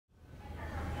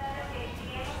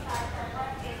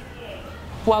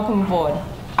Welcome aboard.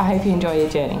 I hope you enjoy your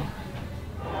journey.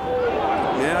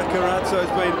 Yeah, Carrazzo's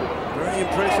been very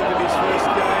impressive in his first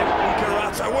game. And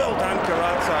Carrazzo, well done,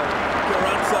 Carrazzo.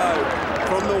 Carrazzo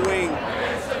from the wing.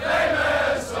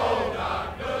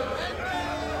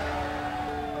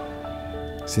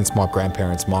 Since my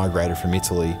grandparents migrated from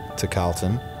Italy to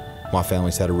Carlton, my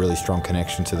family's had a really strong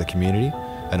connection to the community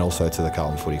and also to the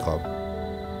Carlton Footy Club.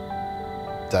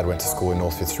 Dad went to school in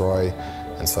North Fitzroy,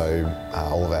 and so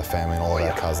all of our family and all of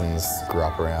our cousins grew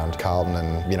up around Carlton,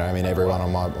 and everyone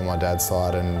on my dad's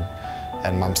side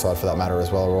and mum's side for that matter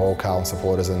as well are all Carlton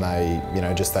supporters, and they,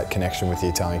 just that connection with the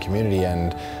Italian community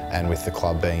and with the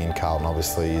club being in Carlton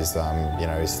obviously is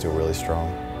still really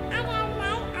strong.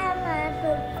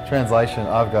 Translation,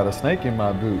 I've got a snake in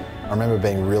my boot. I remember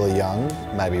being really young,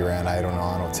 maybe around 8 or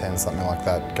 9 or 10, something like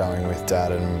that, going with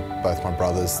Dad and both my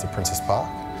brothers to Princess Park.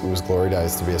 It was glory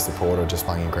days to be a supporter, just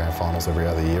playing in grand finals every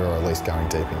other year, or at least going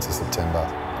deep into September.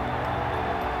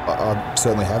 I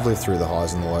certainly have lived through the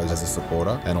highs and the lows as a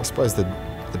supporter, and I suppose the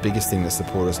biggest thing that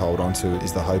supporters hold on to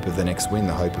is the hope of the next win,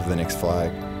 the hope of the next flag.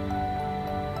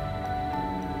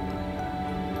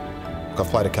 I've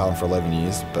played at Carlton for 11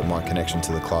 years, but my connection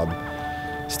to the club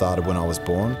started when I was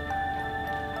born,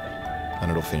 and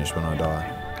it'll finish when I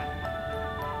die.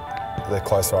 The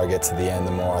closer I get to the end,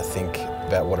 the more I think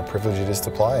about what a privilege it is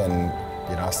to play, and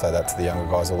I say that to the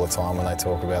younger guys all the time when they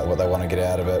talk about what they want to get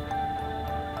out of it.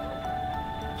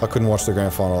 I couldn't watch the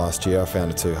grand final last year. I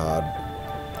found it too hard.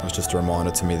 It was just a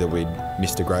reminder to me that we'd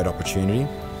missed a great opportunity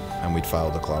and we'd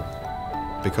failed the club.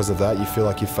 Because of that, you feel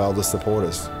like you've failed as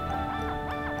supporters.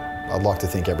 I'd like to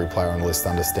think every player on the list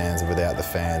understands that without the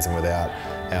fans and without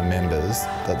our members,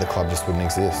 that the club just wouldn't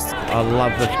exist. I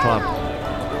love this club.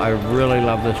 I really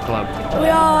love this club. We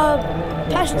are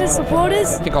passionate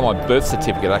supporters. I think on my birth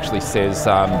certificate it actually says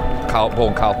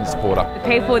born Carlton supporter. The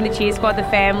people in the cheer squad, the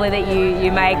family that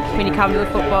you make when you come to the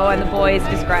football, and the boys,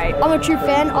 just great. I'm a true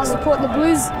fan. I support the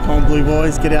Blues. Come on, Blue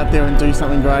Boys, get out there and do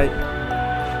something great.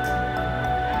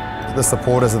 The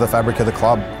supporters are the fabric of the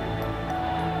club.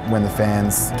 When the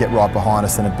fans get right behind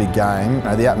us in a big game,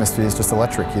 the atmosphere is just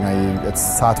electric.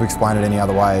 It's hard to explain it any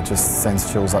other way. It just sends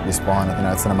chills up your spine.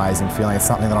 It's an amazing feeling. It's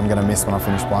something that I'm going to miss when I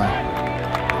finish playing.